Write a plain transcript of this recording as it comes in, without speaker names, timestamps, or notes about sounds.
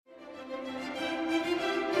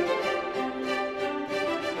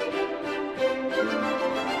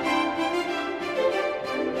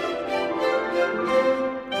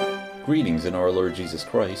Greetings in our Lord Jesus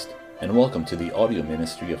Christ, and welcome to the audio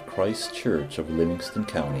ministry of Christ Church of Livingston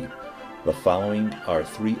County. The following are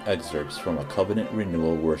 3 excerpts from a covenant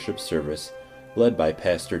renewal worship service led by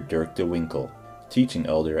Pastor Dirk DeWinkle, teaching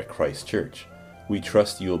elder at Christ Church. We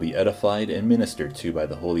trust you will be edified and ministered to by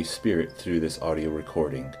the Holy Spirit through this audio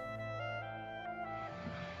recording.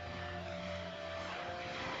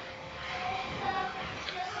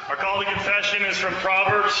 Our call to confession is from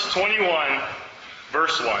Proverbs 21,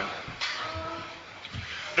 verse 1.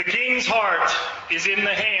 The king's heart is in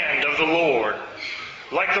the hand of the Lord.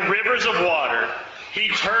 Like the rivers of water, he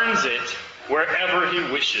turns it wherever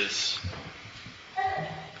he wishes.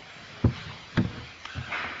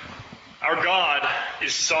 Our God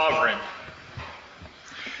is sovereign.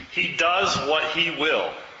 He does what he will.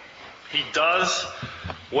 He does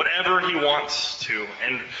whatever he wants to,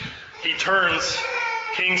 and he turns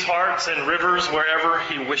kings' hearts and rivers wherever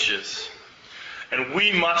he wishes. And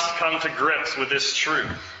we must come to grips with this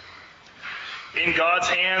truth. In God's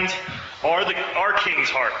hands are kings'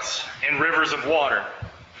 hearts and rivers of water.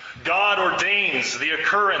 God ordains the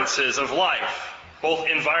occurrences of life, both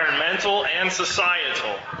environmental and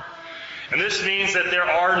societal. And this means that there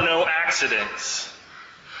are no accidents.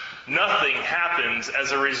 Nothing happens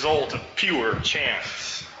as a result of pure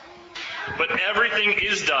chance. But everything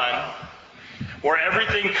is done, or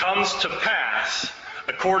everything comes to pass,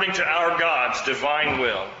 according to our God's divine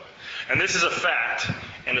will. And this is a fact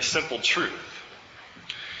and a simple truth.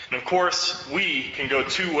 And of course, we can go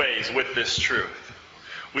 2 ways with this truth.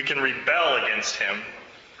 We can rebel against him,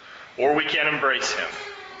 or we can embrace him.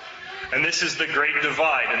 And this is the great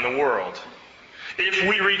divide in the world. If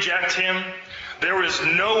we reject him, there is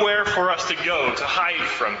nowhere for us to go to hide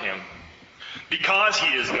from him. Because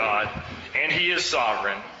he is God and he is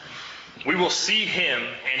sovereign, we will see him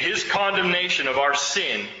and his condemnation of our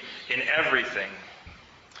sin in everything.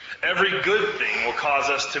 Every good thing will cause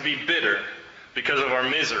us to be bitter because of our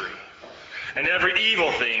misery. And every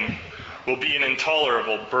evil thing will be an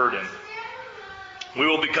intolerable burden. We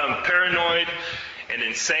will become paranoid and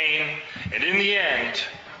insane, and in the end,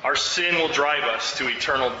 our sin will drive us to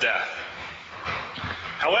eternal death.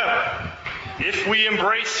 However, if we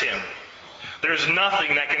embrace him, there's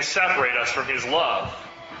nothing that can separate us from his love.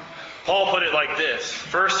 Paul put it like this.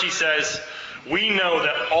 First, he says, we know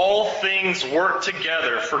that all things work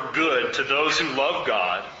together for good to those who love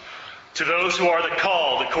God, to those who are the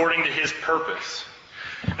called according to his purpose.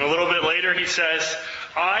 And a little bit later, he says,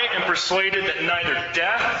 I am persuaded that neither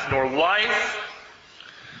death, nor life,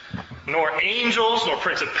 nor angels, nor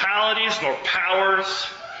principalities, nor powers,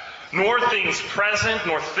 nor things present,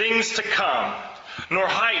 nor things to come, nor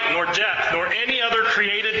height, nor depth, nor any other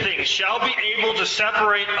created thing shall be able to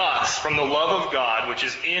separate us from the love of God, which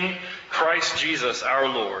is in Christ Jesus our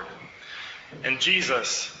Lord. And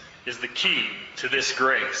Jesus is the key to this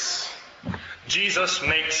grace. Jesus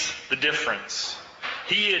makes the difference.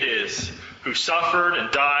 He it is who suffered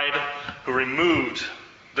and died, who removed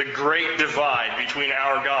the great divide between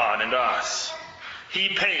our God and us. He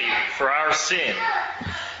paid for our sin.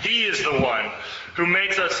 He is the one who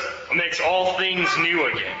makes all things new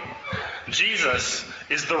again. Jesus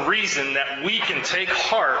is the reason that we can take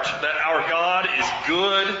heart that our God is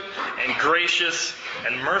good and gracious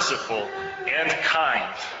and merciful and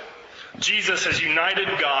kind. Jesus has united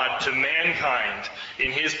God to mankind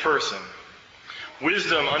in his person.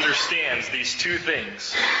 Wisdom understands these 2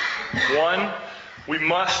 things. 1, we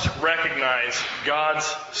must recognize God's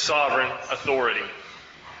sovereign authority.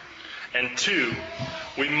 And 2,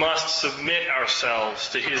 we must submit ourselves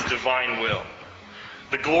to his divine will.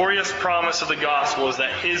 The glorious promise of the gospel is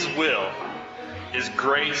that his will is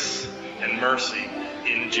grace and mercy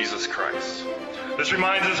in Jesus Christ. This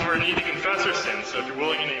reminds us of our need to confess our sins, so if you're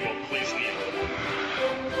willing and able, please kneel.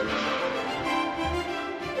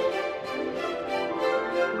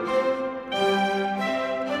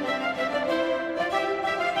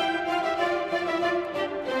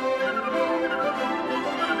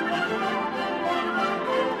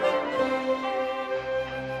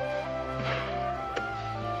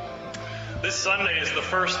 This Sunday is the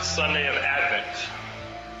first Sunday of Advent.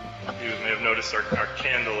 You may have noticed our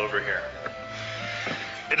candle over here.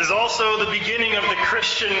 It is also the beginning of the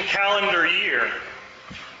Christian calendar year.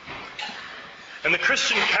 And the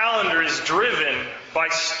Christian calendar is driven by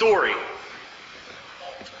story.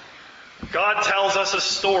 God tells us a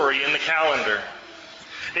story in the calendar.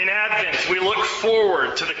 In Advent, we look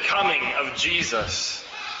forward to the coming of Jesus.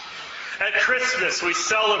 At Christmas, we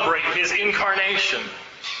celebrate his incarnation.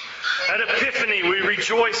 At Epiphany, we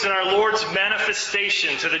rejoice in our Lord's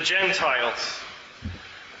manifestation to the Gentiles.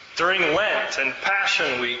 During Lent and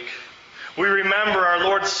Passion Week, We remember our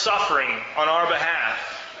Lord's suffering on our behalf.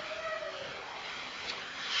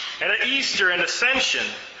 And at Easter and Ascension,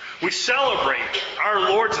 we celebrate our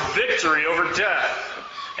Lord's victory over death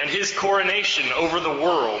and his coronation over the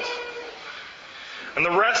world. And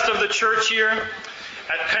the rest of the church year,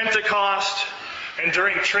 at Pentecost and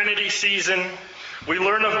during Trinity season, we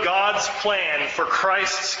learn of God's plan for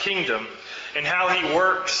Christ's kingdom and how he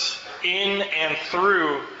works in and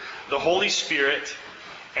through the Holy Spirit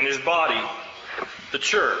and his body, the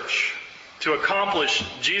church, to accomplish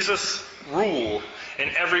Jesus' rule in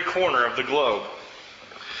every corner of the globe.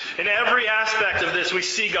 In every aspect of this, we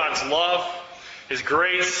see God's love, his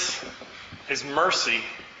grace, his mercy,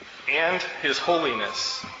 and his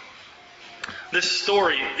holiness. This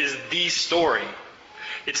story is the story.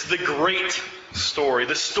 It's the great story,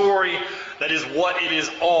 the story that is what it is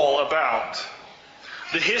all about.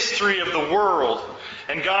 The history of the world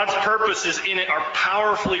and God's purposes in it are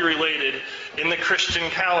powerfully related in the Christian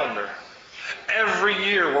calendar. Every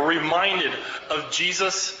year we're reminded of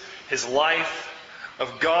Jesus, his life,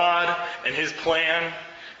 of God and his plan,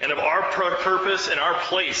 and of our purpose and our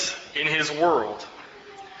place in his world.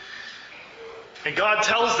 And God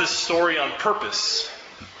tells this story on purpose.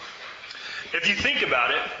 If you think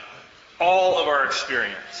about it, all of our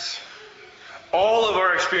experience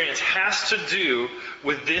has to do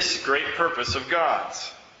with this great purpose of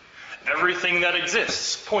God's. Everything that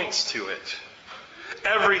exists points to it.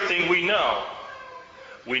 Everything we know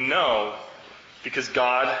because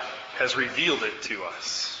God has revealed it to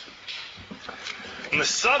us. And the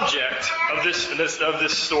subject of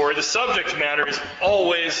this story, the subject matter is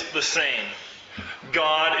always the same.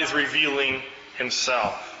 God is revealing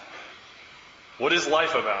himself. What is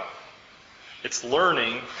life about? It's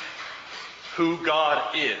learning who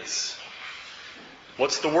God is.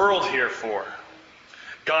 What's the world here for?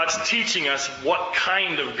 God's teaching us what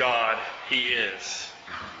kind of God he is.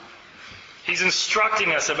 He's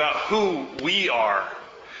instructing us about who we are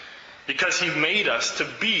because he made us to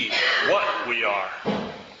be what we are.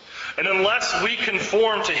 And unless we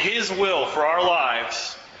conform to his will for our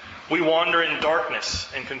lives, we wander in darkness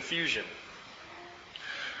and confusion.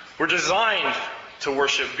 We're designed to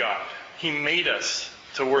worship God. He made us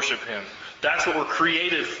to worship him. That's what we're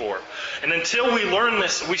created for. And until we learn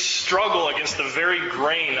this, we struggle against the very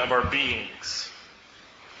grain of our beings.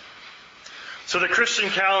 So the Christian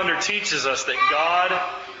calendar teaches us that God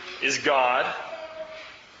is God,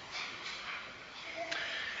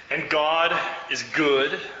 and God is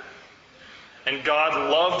good, and God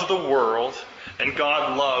loved the world, and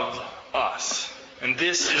God loved us. And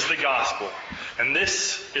this is the gospel. And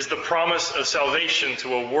this is the promise of salvation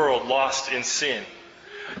to a world lost in sin.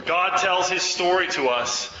 God tells his story to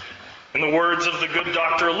us in the words of the good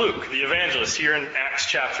Dr. Luke, the evangelist, here in Acts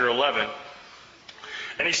chapter 11.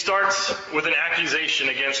 And he starts with an accusation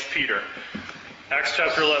against Peter. Acts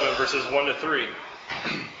chapter 11, verses 1 to 3.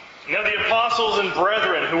 Now the apostles and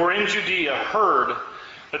brethren who were in Judea heard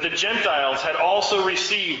that the Gentiles had also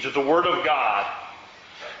received the word of God.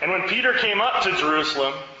 And when Peter came up to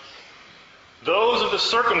Jerusalem, those of the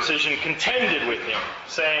circumcision contended with him,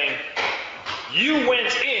 saying, "You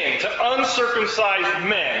went in to uncircumcised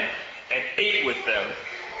men and ate with them."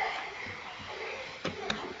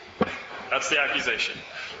 That's the accusation.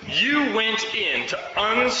 You went in to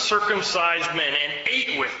uncircumcised men and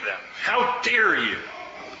ate with them. How dare you?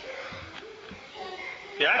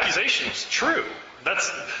 The accusation is true.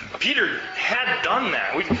 Peter had done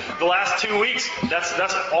that. The last 2 weeks,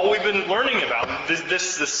 that's all we've been learning about.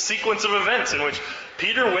 This sequence of events in which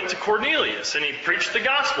Peter went to Cornelius and he preached the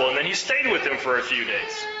gospel, and then he stayed with him for a few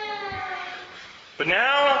days. But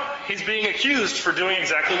now he's being accused for doing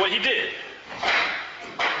exactly what he did.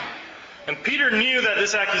 And Peter knew that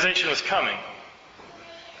this accusation was coming.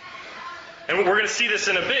 And we're going to see this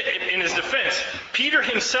in a bit in his defense. Peter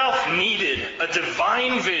himself needed a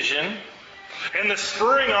divine vision and the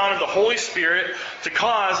spurring on of the Holy Spirit to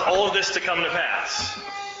cause all of this to come to pass.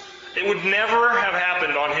 It would never have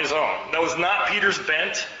happened on his own. That was not Peter's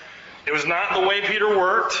bent. It was not the way Peter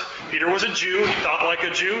worked. Peter was a Jew. He thought like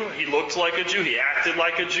a Jew. He looked like a Jew. He acted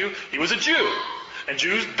like a Jew. He was a Jew. And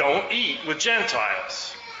Jews don't eat with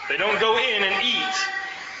Gentiles. They don't go in and eat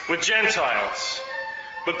with Gentiles.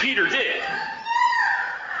 But Peter did.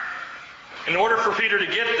 In order for Peter to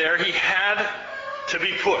get there, he had to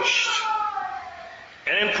be pushed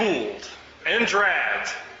and pulled and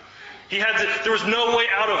dragged. There was no way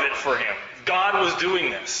out of it for him. God was doing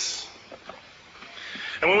this.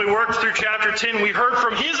 And when we worked through chapter 10, we heard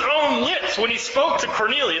from his own lips when he spoke to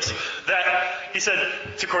Cornelius that he said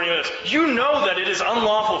to Cornelius, "You know that it is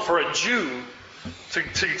unlawful for a Jew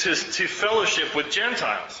to fellowship with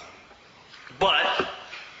Gentiles." But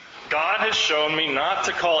God has shown me not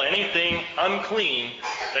to call anything unclean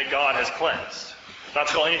that God has cleansed. Not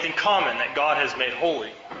to call anything common that God has made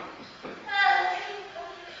holy.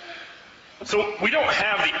 So we don't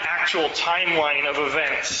have the actual timeline of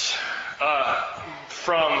events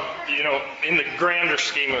from, in the grander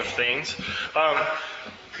scheme of things.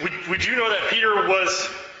 We do know that Peter was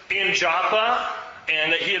in Joppa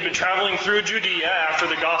and that he had been traveling through Judea after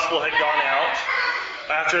the gospel had gone out,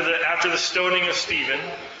 after the stoning of Stephen.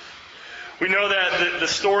 We know that the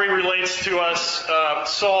story relates to us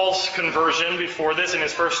Saul's conversion before this in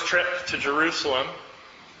his first trip to Jerusalem.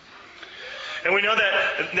 And we know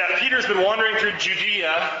that Peter's been wandering through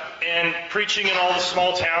Judea and preaching in all the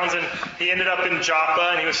small towns, and he ended up in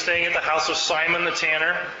Joppa, and he was staying at the house of Simon the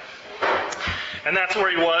tanner. And that's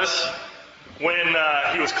where he was when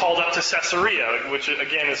he was called up to Caesarea, which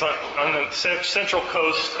again is on the central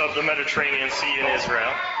coast of the Mediterranean Sea in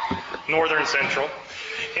Israel, northern central.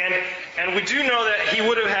 And we do know that he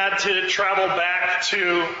would have had to travel back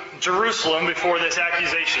to Jerusalem before this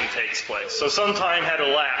accusation takes place. So some time had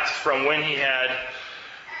elapsed from when he had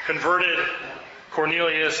converted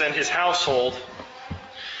Cornelius and his household.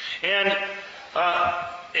 And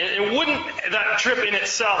that trip in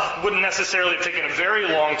itself wouldn't necessarily have taken a very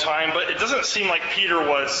long time, but it doesn't seem like Peter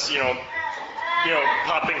was,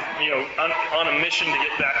 popping, on a mission to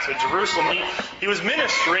get back to Jerusalem. He was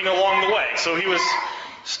ministering along the way, so he was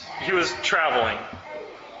traveling.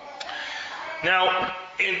 Now,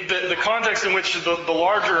 in the context in which the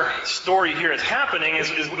larger story here is happening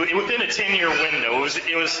is within a 10-year window.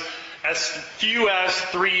 It was as few as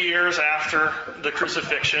 3 years after the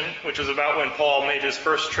crucifixion, which was about when Paul made his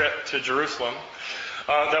first trip to Jerusalem.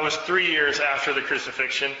 That was 3 years after the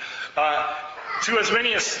crucifixion. To as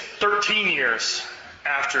many as 13 years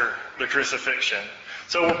after the crucifixion.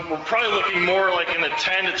 So we're probably looking more like in the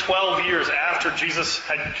 10 to 12 years after Jesus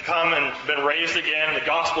had come and been raised again, and the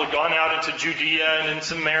gospel had gone out into Judea and in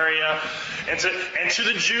Samaria, and to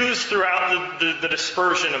the Jews throughout the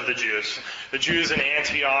dispersion of the Jews in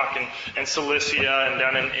Antioch and Cilicia and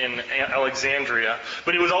down in Alexandria.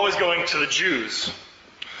 But it was always going to the Jews.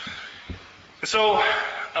 So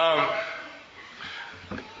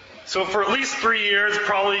for at least 3 years,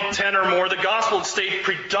 probably 10 or more, the gospel had stayed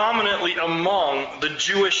predominantly among the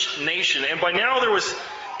Jewish nation. And by now there was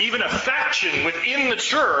even a faction within the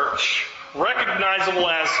church recognizable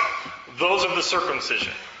as those of the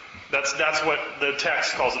circumcision. That's what the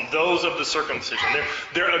text calls them, those of the circumcision.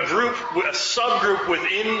 They're a group, a subgroup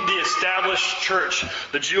within the established church,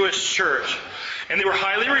 the Jewish church. And they were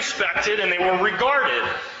highly respected and they were regarded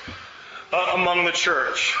among the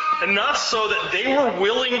church. Enough so that they were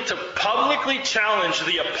willing to publicly challenge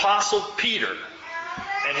the Apostle Peter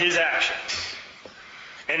and his actions.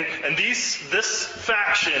 And this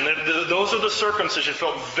faction, those of the circumcision,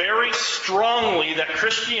 felt very strongly that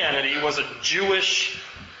Christianity was a Jewish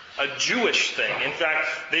thing. In fact,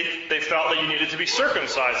 they felt that you needed to be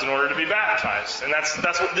circumcised in order to be baptized. And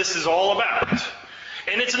that's what this is all about.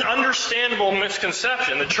 And it's an understandable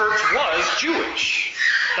misconception. The church was Jewish.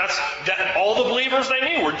 That all the believers they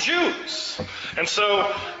knew were Jews. And so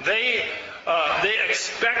they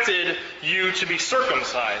expected you to be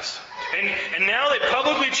circumcised. And now they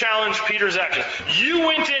publicly challenge Peter's actions. You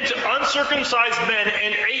went into uncircumcised men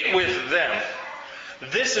and ate with them.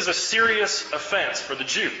 This is a serious offense for the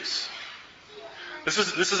Jews. This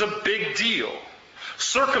is a big deal.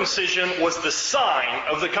 Circumcision was the sign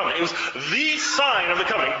of the covenant. It was the sign of the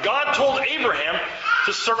covenant. God told Abraham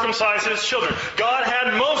to circumcise his children. God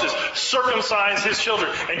had Moses circumcise his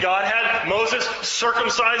children. And God had Moses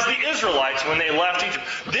circumcise the Israelites when they left Egypt.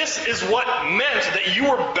 This is what meant that you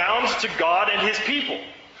were bound to God and his people.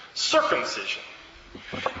 Circumcision.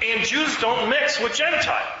 And Jews don't mix with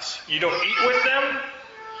Gentiles. You don't eat with them.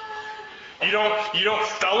 You don't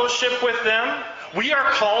fellowship with them. We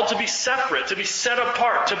are called to be separate, to be set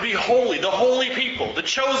apart, to be holy, the holy people, the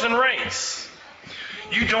chosen race.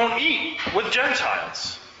 You don't eat with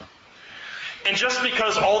Gentiles. And just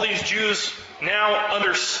because all these Jews now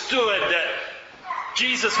understood that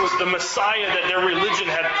Jesus was the Messiah that their religion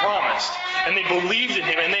had promised, and they believed in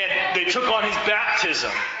him, and they took on his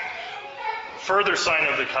baptism, further sign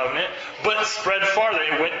of the covenant, but spread farther.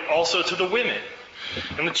 It went also to the women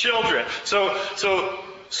and the children. So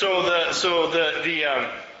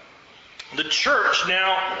the church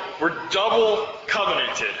now were double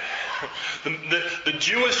covenanted. The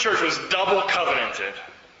Jewish church was double covenanted.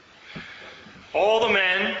 All the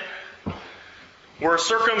men were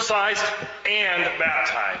circumcised and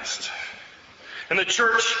baptized. And the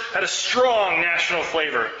church had a strong national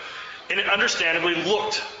flavor. And it understandably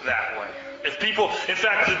looked that way. In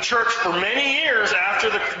fact, the church for many years after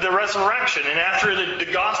the resurrection and after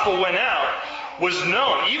the gospel went out was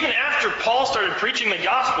known. Even after Paul started preaching the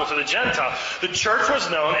gospel to the Gentiles, the church was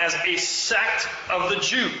known as a sect of the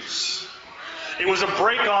Jews. It was a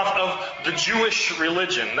break-off of the Jewish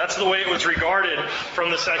religion. That's the way it was regarded from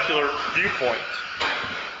the secular viewpoint.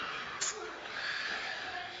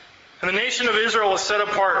 And the nation of Israel was set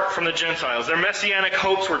apart from the Gentiles. Their messianic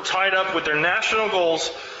hopes were tied up with their national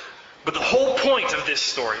goals. But the whole point of this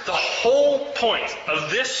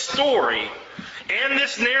story and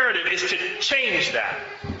this narrative is to change that.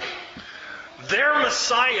 Their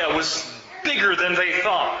Messiah was bigger than they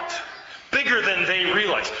thought, bigger than they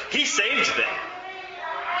realized. He saved them.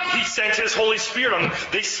 He sent His Holy Spirit on them.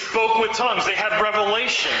 They spoke with tongues. They had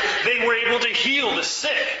revelation. They were able to heal the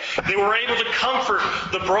sick. They were able to comfort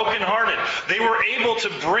the brokenhearted. They were able to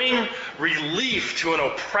bring relief to an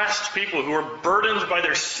oppressed people who were burdened by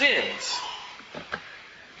their sins.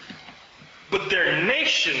 But their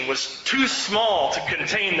nation was too small to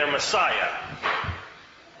contain their Messiah.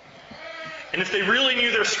 And if they really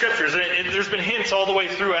knew their scriptures, there's been hints all the way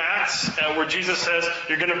through Acts where Jesus says,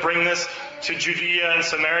 you're going to bring this to Judea and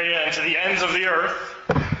Samaria and to the ends of the earth.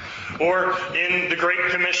 Or in the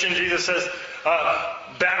Great Commission, Jesus says,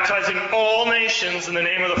 baptizing all nations in the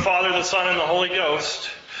name of the Father, the Son, and the Holy Ghost.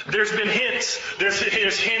 There's been hints. There's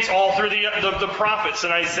hints all through the prophets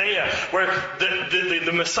and Isaiah where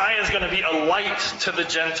the Messiah is going to be a light to the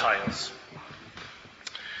Gentiles.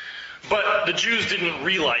 But the Jews didn't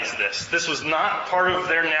realize this. This was not part of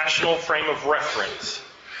their national frame of reference.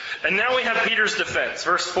 And now we have Peter's defense,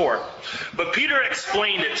 verse 4. But Peter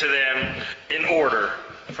explained it to them in order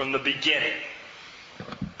from the beginning.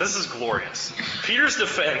 This is glorious. Peter's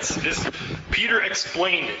defense is Peter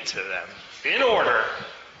explained it to them in order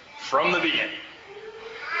from the beginning.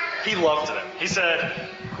 He loved them. He said,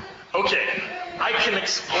 okay, I can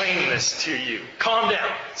explain this to you. Calm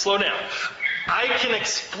down. Slow down. I can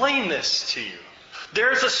explain this to you.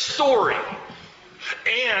 There's a story.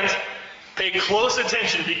 And pay close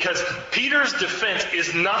attention because Peter's defense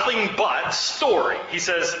is nothing but story. He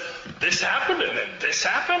says, this happened and then this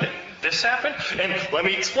happened and this happened. And let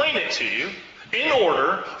me explain it to you in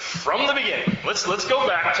order from the beginning. Let's go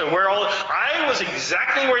back to where I was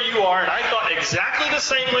exactly where you are and I thought exactly the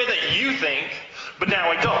same way that you think, but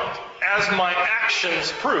now I don't. As my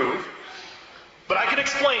actions prove. But I can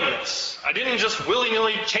explain this. I didn't just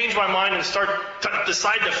willy-nilly change my mind and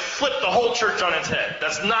decide to flip the whole church on its head.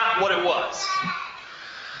 That's not what it was.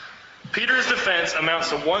 Peter's defense amounts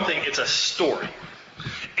to one thing. It's a story.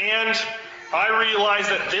 And I realize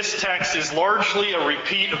that this text is largely a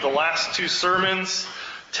repeat of the last two sermons'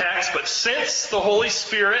 text. But since the Holy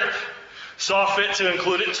Spirit saw fit to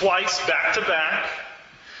include it twice, back to back,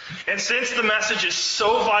 and since the message is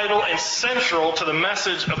so vital and central to the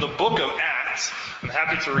message of the book of Acts, I'm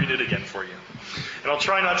happy to read it again for you. And I'll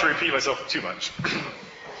try not to repeat myself too much.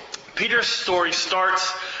 Peter's story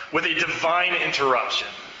starts with a divine interruption.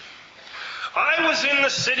 I was in the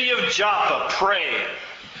city of Joppa praying,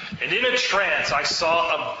 and in a trance I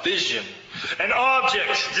saw a vision, an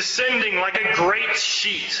object descending like a great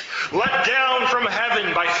sheet, let down from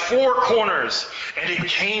heaven by four corners, and it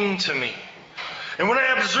came to me. And when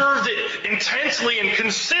I observed it intensely and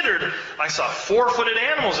considered, I saw four-footed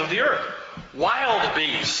animals of the earth, wild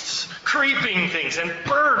beasts, creeping things, and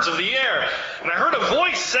birds of the air. And I heard a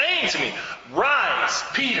voice saying to me, Rise,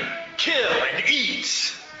 Peter, kill and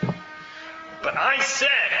eat. But I said,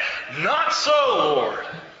 Not so, Lord.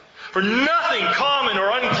 For nothing common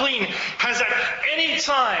or unclean has at any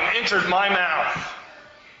time entered my mouth.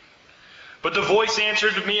 But the voice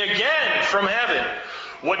answered me again from heaven,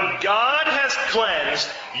 What God has cleansed,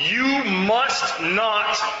 you must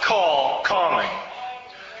not call common.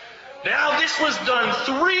 Now this was done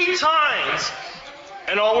 3 times,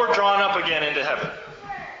 and all were drawn up again into heaven.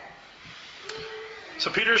 So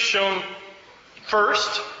Peter's shown,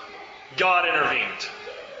 first, God intervened.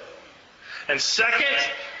 And second,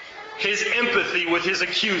 his empathy with his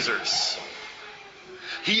accusers.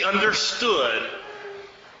 He understood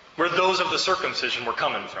where those of the circumcision were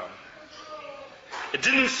coming from. It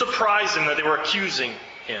didn't surprise him that they were accusing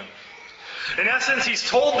him. In essence, he's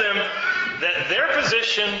told them that their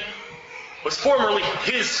position was formerly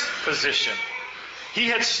his position. He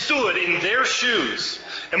had stood in their shoes.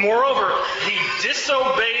 And moreover, he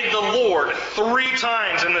disobeyed the Lord 3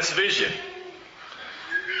 times in this vision.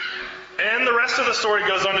 And the rest of the story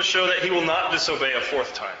goes on to show that he will not disobey a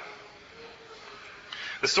 4th time.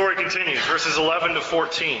 The story continues, verses 11 to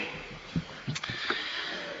 14.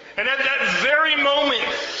 And at that very very moment,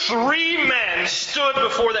 3 men stood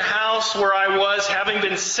before the house where I was, having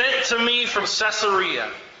been sent to me from Caesarea.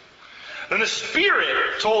 Then the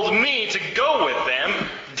Spirit told me to go with them,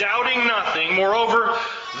 doubting nothing. Moreover,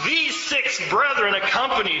 these 6 brethren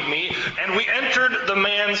accompanied me, and we entered the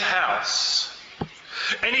man's house.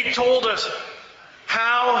 And he told us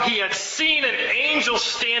how he had seen an angel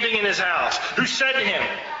standing in his house, who said to him,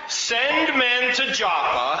 "Send men to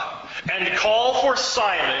Joppa and call for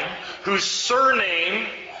Simon, whose surname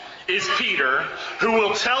is Peter, who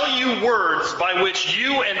will tell you words by which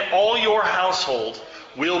you and all your household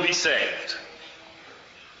will be saved."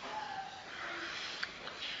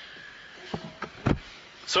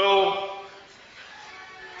 So,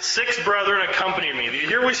 6 brethren accompanied me.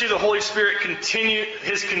 Here we see the Holy Spirit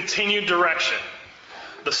his continued direction.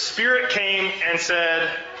 The Spirit came and said,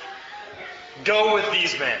 "Go with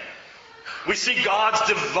these men." We see God's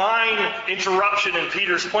divine interruption in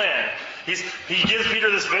Peter's plan. He gives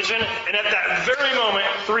Peter this vision, and at that very moment,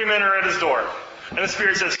 3 men are at his door. And the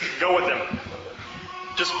Spirit says, "Go with them.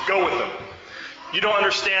 Just go with them. You don't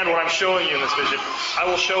understand what I'm showing you in this vision. I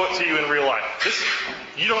will show it to you in real life."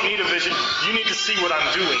 You don't need a vision. You need to see what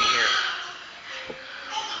I'm doing here.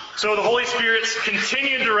 So the Holy Spirit's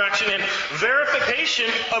continued direction and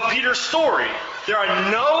verification of Peter's story. There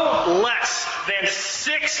are no less than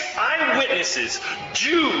 6 eyewitnesses,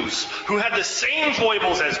 Jews, who had the same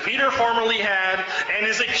foibles as Peter formerly had and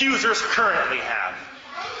his accusers currently have.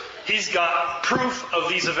 He's got proof of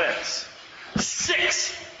these events.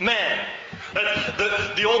 6 men.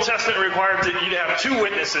 The Old Testament required you to have 2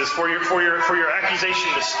 witnesses for your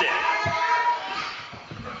accusation to stick.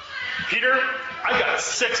 Peter, I got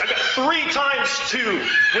 6. I got 3 times 2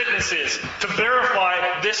 witnesses to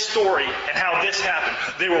verify this story and how this happened.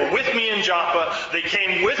 They were with me in Joppa. They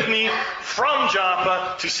came with me from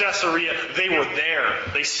Joppa to Caesarea. They were there.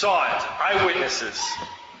 They saw it. Eyewitnesses.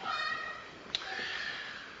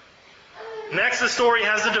 Next, the story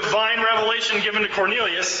has the divine revelation given to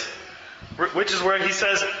Cornelius, which is where he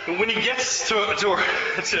says, when he gets to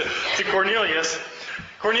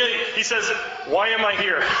Cornelius, he says, "Why am I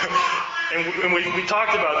here?" And we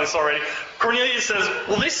talked about this already. Cornelius says,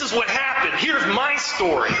 "Well, this is what happened. Here's my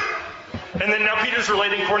story." And then now Peter's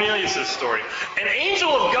relating Cornelius' story. An angel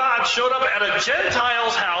of God showed up at a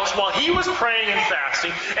Gentile's house while he was praying and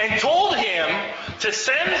fasting, and told him to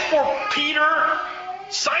send for Peter,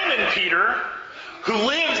 Simon Peter, who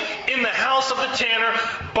lived in the house of the tanner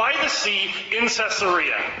by the sea in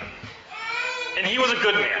Caesarea. And he was a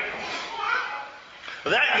good man.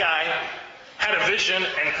 That guy had a vision,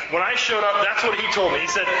 and when I showed up, that's what he told me. He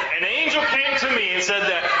said, "An angel came to me and said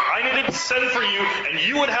that I needed to send for you, and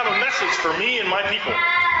you would have a message for me and my people,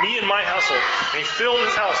 me and my household." And he filled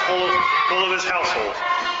his house full of his household.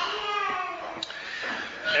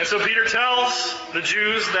 And so Peter tells the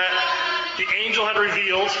Jews that the angel had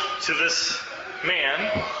revealed to this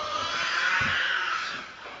man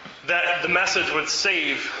that the message would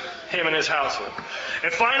save him and his household.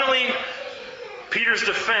 And finally, Peter's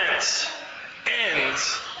defense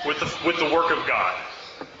ends with the work of God.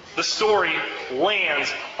 The story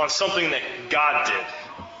lands on something that God did.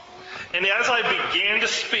 And as I began to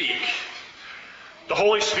speak, the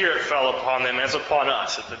Holy Spirit fell upon them as upon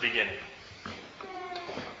us at the beginning.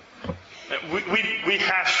 We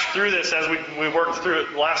hashed through this as we worked through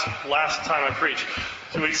it last time I preached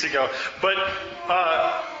 2 weeks ago. But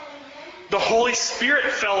the Holy Spirit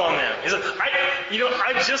fell on them. He said,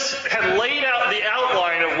 I just had laid out the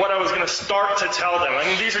outline of what I was going to start to tell them. I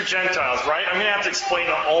mean, these are Gentiles, right? I'm going to have to explain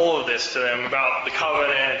all of this to them about the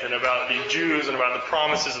covenant and about the Jews and about the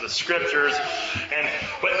promises of the Scriptures.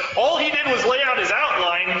 But all he did was lay out his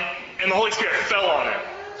outline, and the Holy Spirit fell on him.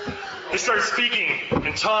 They started speaking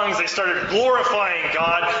in tongues. They started glorifying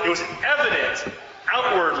God. It was evident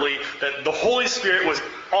outwardly that the Holy Spirit was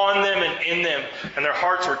on them and in them, and their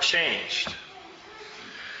hearts were changed.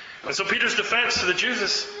 And so Peter's defense to the Jews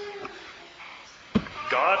is,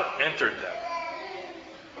 God entered them.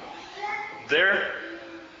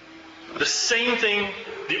 The same thing,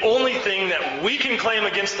 the only thing that we can claim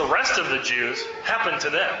against the rest of the Jews happened to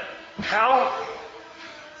them. How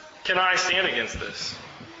can I stand against this?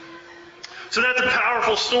 So that's a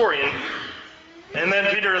powerful story. And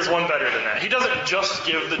then Peter is one better than that. He doesn't just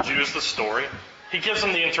give the Jews the story. He gives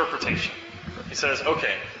them the interpretation. He says,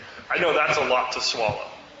 okay, I know that's a lot to swallow.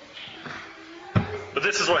 But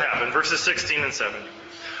this is what happened. Verses 16 and 17.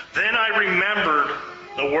 Then I remembered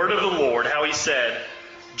the word of the Lord, how he said,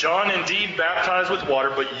 John indeed baptized with water,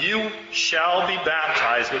 but you shall be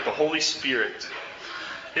baptized with the Holy Spirit.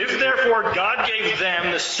 If therefore God gave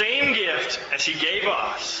them the same gift as he gave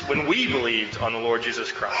us when we believed on the Lord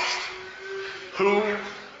Jesus Christ. Who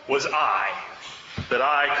was I that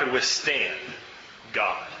I could withstand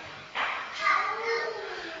God?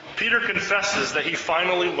 Peter confesses that he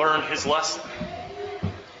finally learned his lesson.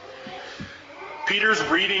 Peter's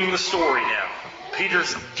reading the story now.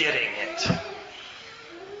 Peter's getting it.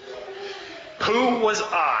 Who was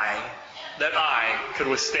I that I could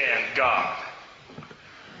withstand God?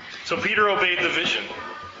 So Peter obeyed the vision.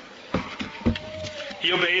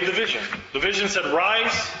 He obeyed the vision. The vision said,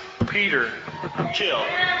 rise, Peter, kill,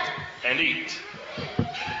 and eat.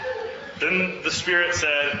 Then the Spirit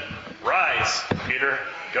said, rise, Peter,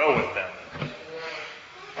 go with them.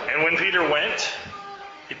 And when Peter went,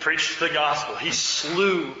 he preached the gospel. He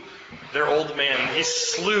slew their old man. He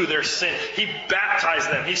slew their sin. He baptized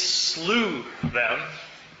them. He slew them.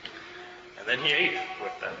 And then he ate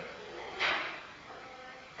with them.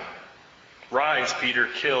 Rise, Peter,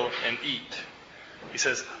 kill and eat. He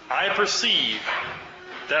says, I perceive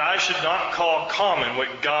that I should not call common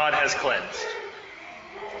what God has cleansed.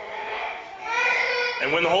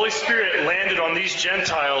 And when the Holy Spirit landed on these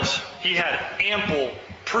Gentiles, he had ample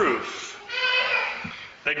proof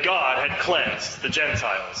that God had cleansed the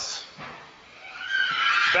Gentiles.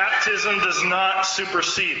 Baptism does not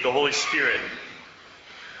supersede the Holy Spirit.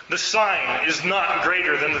 The sign is not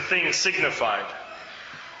greater than the thing signified.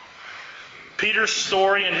 Peter's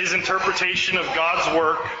story and his interpretation of God's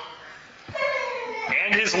work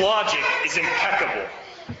and his logic is impeccable.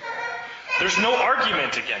 There's no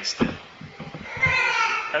argument against it.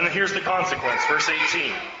 And here's the consequence, verse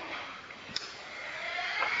 18.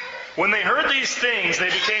 When they heard these things, they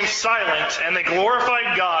became silent, and they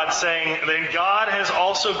glorified God, saying, then God has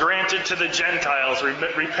also granted to the Gentiles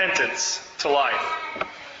repentance to life.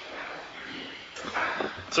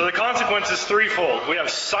 So the consequence is threefold. We have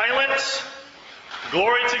silence,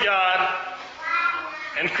 glory to God,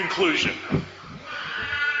 and conclusion.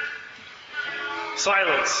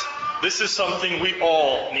 Silence. This is something we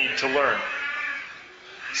all need to learn.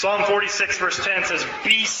 Psalm 46 verse 10 says,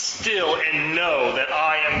 be still and know that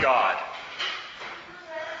I am God.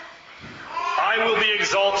 I will be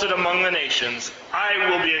exalted among the nations. I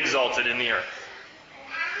will be exalted in the earth.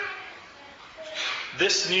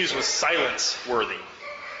 This news was silence worthy.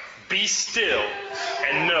 Be still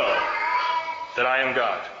and know that I am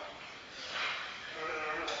God.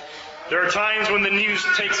 There are times when the news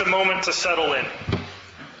takes a moment to settle in.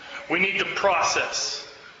 We need to process.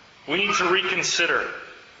 We need to reconsider.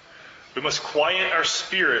 We must quiet our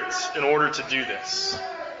spirits in order to do this.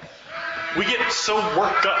 We get so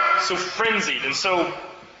worked up, so frenzied, and so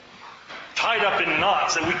tied up in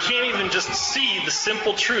knots that we can't even just see the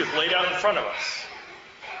simple truth laid out in front of us.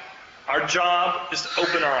 Our job is to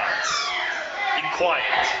open our eyes. Be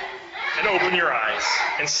quiet and open your eyes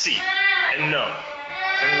and see and know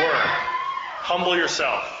and learn. Humble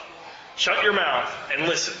yourself. Shut your mouth and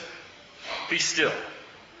listen. Be still.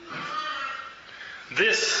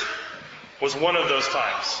 This was one of those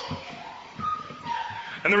times.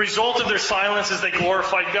 And the result of their silence is they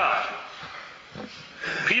glorified God.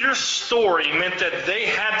 Peter's story meant that they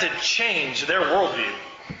had to change their worldview.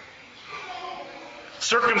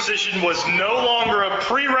 Circumcision was no longer a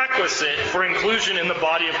prerequisite for inclusion in the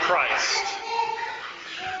body of Christ.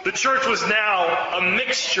 The church was now a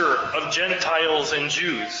mixture of Gentiles and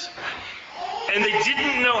Jews. And they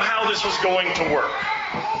didn't know how this was going to work.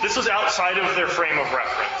 This was outside of their frame of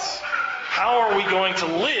reference. How are we going to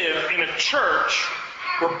live in a church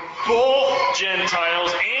where both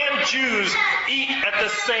Gentiles and Jews eat at the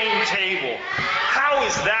same table? How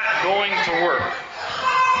is that going to work?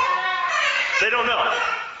 They don't know.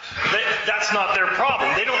 That's not their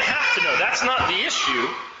problem. They don't have to know. That's not the issue.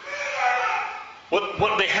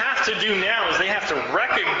 What they have to do now is they have to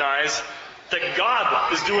recognize that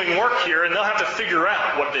God is doing work here, and they'll have to figure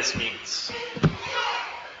out what this means.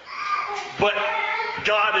 But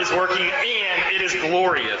God is working, and it is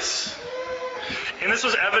glorious. And this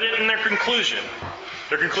was evident in their conclusion.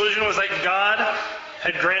 Their conclusion was that God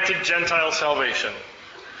had granted Gentile salvation.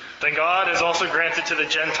 Then God has also granted to the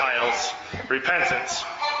Gentiles repentance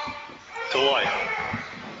to life.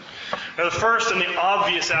 Now, the first and the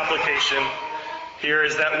obvious application here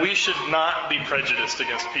is that we should not be prejudiced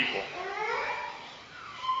against people.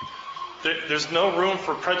 There's no room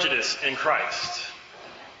for prejudice in Christ.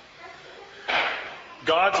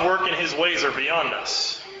 God's work and his ways are beyond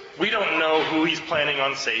us. We don't know who he's planning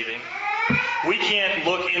on saving. We can't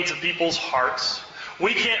look into people's hearts.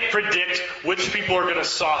 We can't predict which people are going to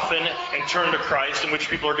soften and turn to Christ and which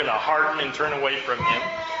people are going to harden and turn away from him.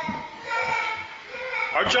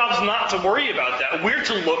 Our job's not to worry about that. We're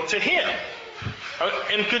to look to him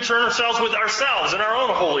and concern ourselves with ourselves and our own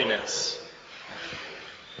holiness.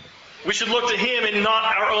 We should look to him and not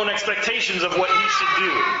our own expectations of what he should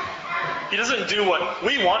do. He doesn't do what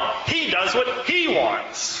we want. He does what he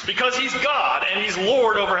wants. Because he's God and he's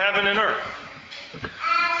Lord over heaven and earth.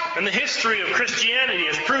 And the history of Christianity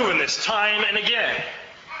has proven this time and again.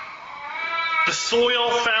 The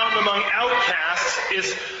soil found among outcasts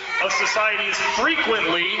of society is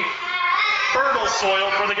frequently fertile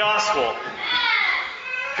soil for the gospel.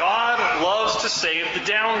 God loves to save the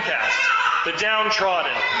downcast, the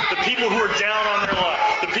downtrodden, the people who are down on their luck,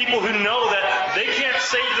 the people who know that they can't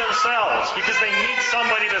save themselves because they need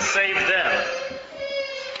somebody to save them.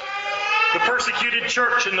 The persecuted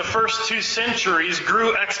church in the first 2 centuries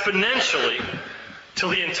grew exponentially till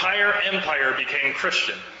the entire empire became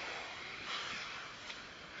Christian.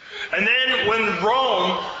 And then when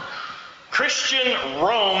Rome, Christian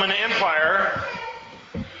Roman Empire,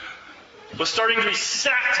 was starting to be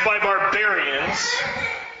sacked by barbarians,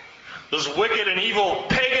 those wicked and evil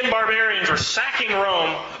pagan barbarians were sacking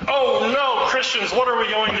Rome. Oh no, Christians, what are we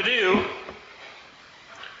going to do?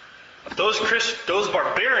 Those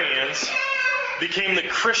barbarians became the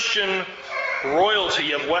Christian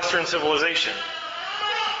royalty of Western civilization.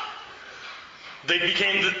 They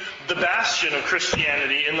became the bastion of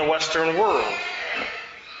Christianity in the Western world.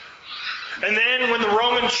 And then when the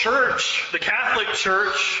Roman Church, the Catholic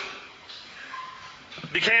Church,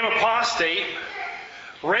 became apostate,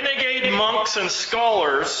 renegade monks and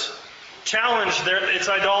scholars challenged its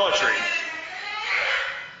idolatry.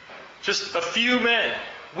 Just a few men,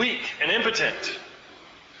 weak and impotent,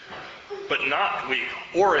 but not weak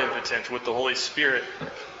or impotent with the Holy Spirit,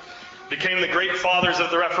 became the great fathers of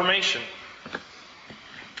the Reformation.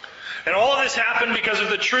 And all of this happened because of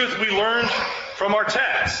the truth we learned from our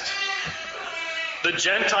text. The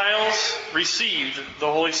Gentiles received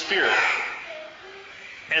the Holy Spirit.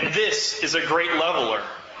 And this is a great leveler.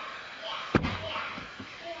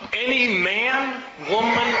 Any man,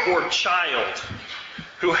 woman, or child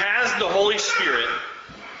who has the Holy Spirit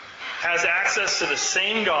has access to the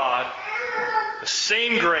same God, the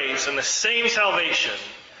same grace, and the same salvation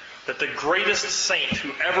that the greatest saint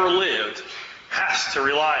who ever lived has to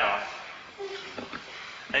rely on.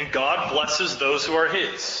 And God blesses those who are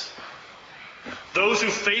his. Those who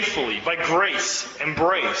faithfully, by grace,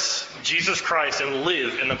 embrace Jesus Christ and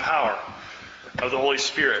live in the power of the Holy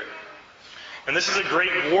Spirit. And this is a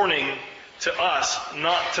great warning to us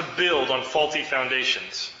not to build on faulty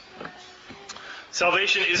foundations.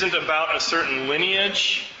 Salvation isn't about a certain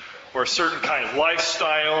lineage or a certain kind of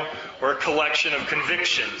lifestyle or a collection of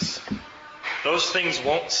convictions. Those things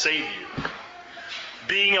won't save you.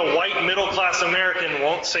 Being a white middle-class American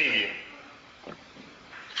won't save you.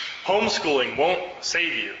 Homeschooling won't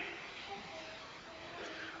save you.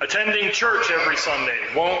 Attending church every Sunday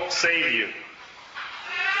won't save you.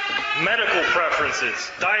 Medical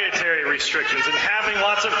preferences, dietary restrictions, and having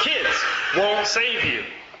lots of kids won't save you.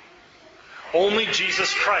 Only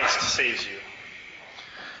Jesus Christ saves you.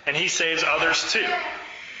 And he saves others too.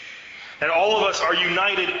 And all of us are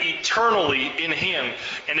united eternally in him.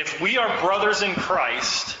 And if we are brothers in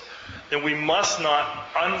Christ, then we must not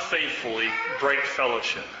unfaithfully break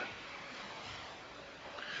fellowship.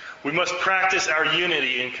 We must practice our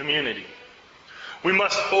unity in community. We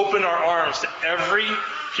must open our arms to every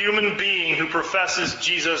human being who professes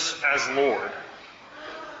Jesus as Lord.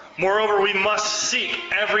 Moreover, we must seek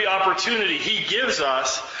every opportunity he gives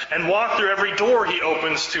us and walk through every door he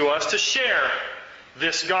opens to us to share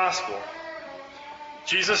this gospel.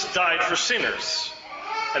 Jesus died for sinners,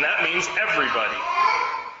 and that means everybody.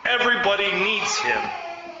 Everybody needs him,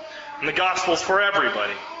 and the gospel's for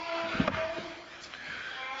everybody.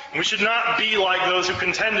 We should not be like those who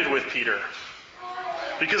contended with Peter,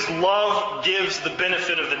 because love gives the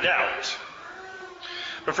benefit of the doubt.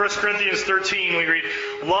 In 1 Corinthians 13 we read,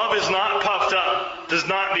 "Love is not puffed up, does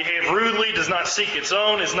not behave rudely, does not seek its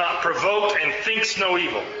own, is not provoked, and thinks no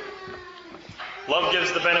evil." Love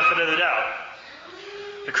gives the benefit of the doubt.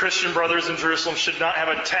 The Christian brothers in Jerusalem should not have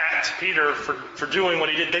attacked Peter for doing what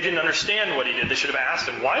he did. They didn't understand what he did. They should have asked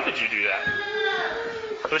him, "Why did you do that?"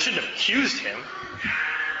 But they shouldn't have accused him.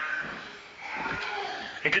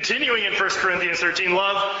 And continuing in 1 Corinthians 13,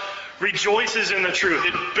 love rejoices in the truth.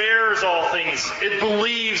 It bears all things. It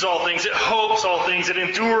believes all things. It hopes all things. It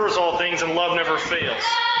endures all things, and love never fails.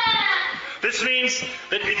 This means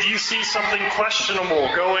that if you see something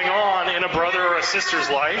questionable going on in a brother or a sister's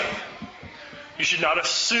life, you should not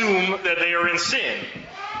assume that they are in sin.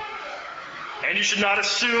 And you should not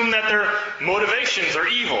assume that their motivations are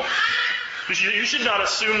evil. You should not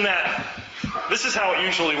assume that. This is how it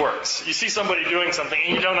usually works. You see somebody doing something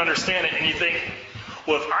and you don't understand it, and you think,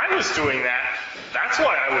 well, if I was doing that, that's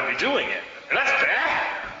why I would be doing it. And that's bad.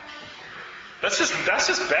 That's just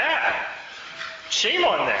bad. Shame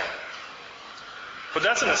on them. But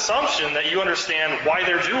that's an assumption that you understand why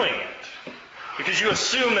they're doing it. Because you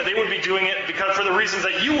assume that they would be doing it for the reasons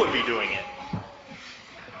that you would be doing it.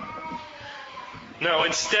 No,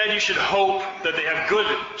 instead you should hope that they have good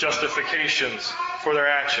justifications for their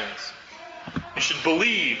actions. You should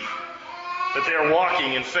believe that they are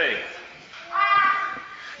walking in faith.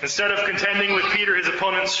 Instead of contending with Peter, his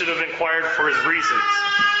opponents should have inquired for his reasons.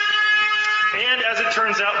 And as it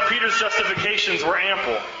turns out, Peter's justifications were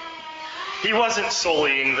ample. He wasn't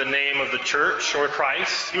sullying the name of the church or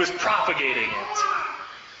Christ. He was propagating it.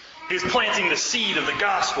 He was planting the seed of the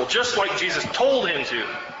gospel, just like Jesus told him to.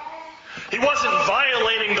 He wasn't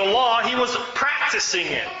violating the law. He was practicing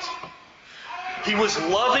it. He was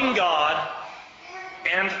loving God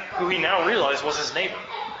and who he now realized was his neighbor.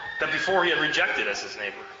 That before he had rejected as his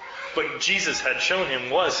neighbor. But Jesus had shown him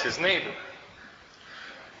was his neighbor.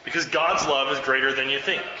 Because God's love is greater than you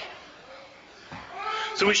think.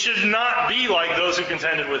 So we should not be like those who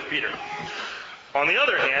contended with Peter. On the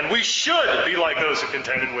other hand, we should be like those who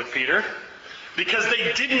contended with Peter because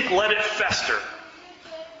they didn't let it fester.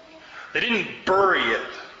 They didn't bury it.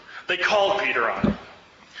 They called Peter on it.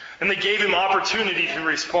 And they gave him opportunity to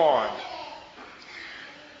respond.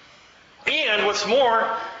 And what's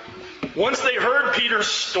more, once they heard Peter's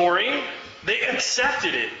story, they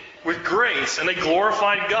accepted it with grace and they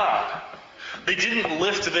glorified God. They didn't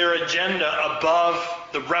lift their agenda above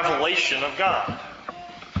the revelation of God.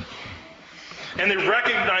 And they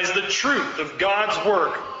recognized the truth of God's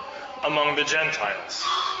work among the Gentiles.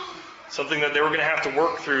 Something that they were going to have to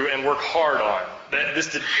work through and work hard on.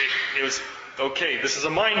 It was, okay, this is a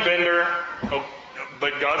mind bender,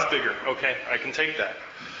 but God's bigger. Okay, I can take that.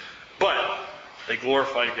 But they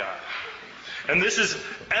glorified God. And this is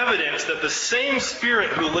evidence that the same Spirit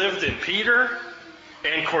who lived in Peter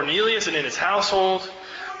and Cornelius and in his household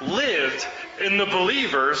lived in the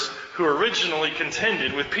believers who originally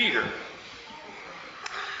contended with Peter.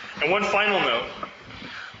 And one final note.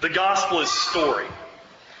 The gospel is story.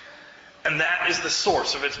 And that is the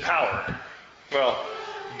source of its power. Well,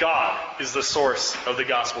 God is the source of the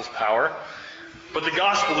gospel's power. But the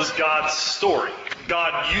gospel is God's story.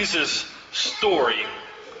 God uses story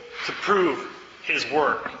to prove his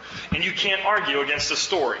work. And you can't argue against the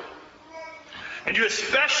story. And you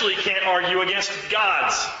especially can't argue against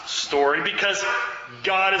God's story because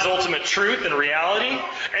God is ultimate truth and reality,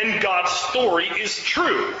 and God's story is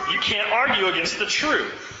true. You can't argue against the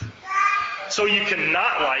truth. So you can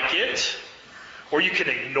not like it, or you can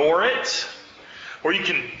ignore it, or you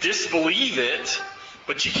can disbelieve it,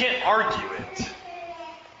 but you can't argue it.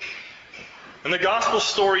 And the gospel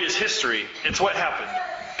story is history. It's what happened.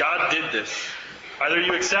 God did this. Either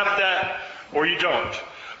you accept that or you don't.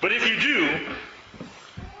 But if you do,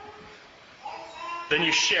 then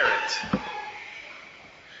you share it.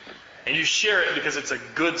 And you share it because it's a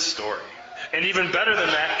good story. And even better than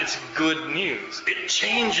that, it's good news. It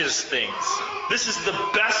changes things. This is the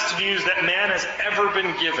best news that man has ever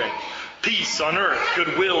been given. Peace on earth,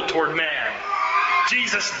 goodwill toward man.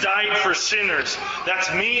 Jesus died for sinners.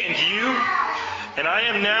 That's me and you. And I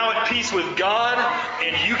am now at peace with God,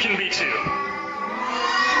 and you can be too.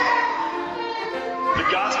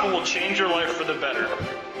 The gospel will change your life for the better,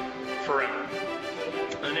 forever.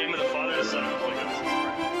 In the name of the Father, the Son, and the Holy Ghost.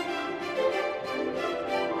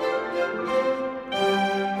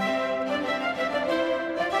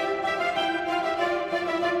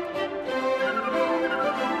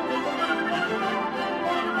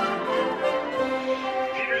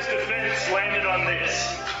 Peter's defense landed on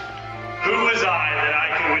this. Who is I that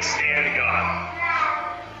I can withstand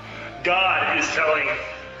God? God is telling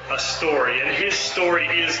a story, and his story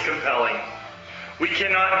is compelling. We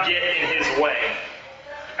cannot get in his way.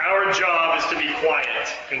 Our job is to be quiet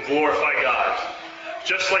and glorify God,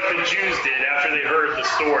 just like the Jews did after they heard the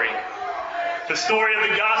story. The story of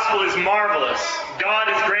the gospel is marvelous. God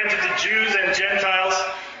has granted to Jews and Gentiles,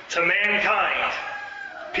 to mankind,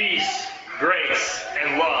 peace, grace,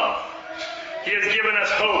 and love. He has given us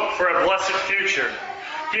hope for a blessed future.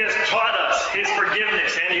 He has taught us his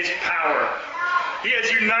forgiveness and his power. He has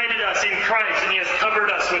united us in Christ, and he has covered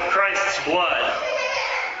us with Christ's blood.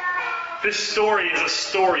 This story is a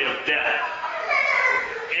story of death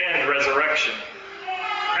and resurrection.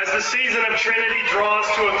 As the season of Trinity draws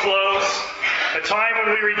to a close, a time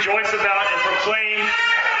when we rejoice about and proclaim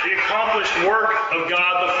the accomplished work of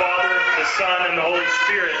God the Father, the Son, and the Holy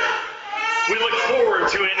Spirit, we look forward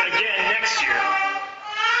to it again next year.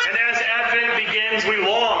 And as Advent begins, we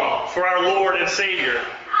long for our Lord and Savior.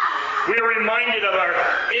 We are reminded of our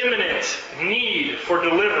imminent need for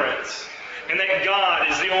deliverance and that God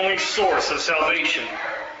is the only source of salvation.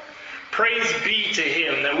 Praise be to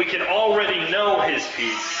him that we can already know his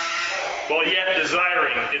peace, while yet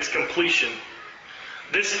desiring its completion.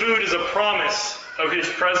 This food is a promise of his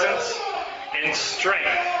presence and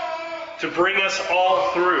strength to bring us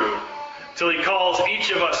all through till he calls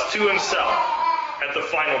each of us to himself at the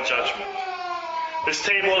final judgment. This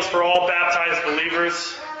table is for all baptized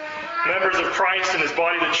believers, members of Christ and his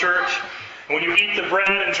body, the church. And when you eat the bread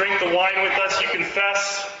and drink the wine with us, you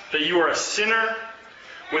confess that you are a sinner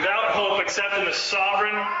without hope except in the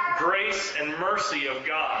sovereign grace and mercy of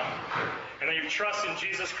God, and that you trust in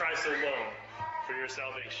Jesus Christ alone for your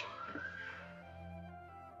salvation.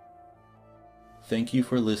 Thank you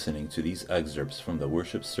for listening to these excerpts from the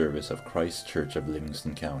worship service of Christ Church of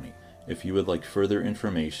Livingston County. If you would like further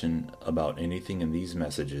information about anything in these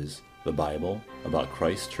messages, the Bible, about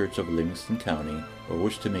Christ Church of Livingston County, or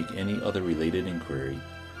wish to make any other related inquiry,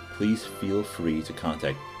 please feel free to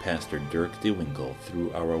contact Pastor Dirk DeWinkle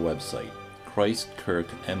through our website,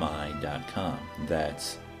 ChristKirkMI.com.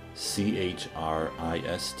 That's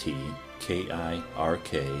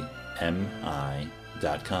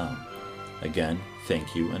ChristKirkMI.com. Again,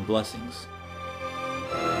 thank you and blessings.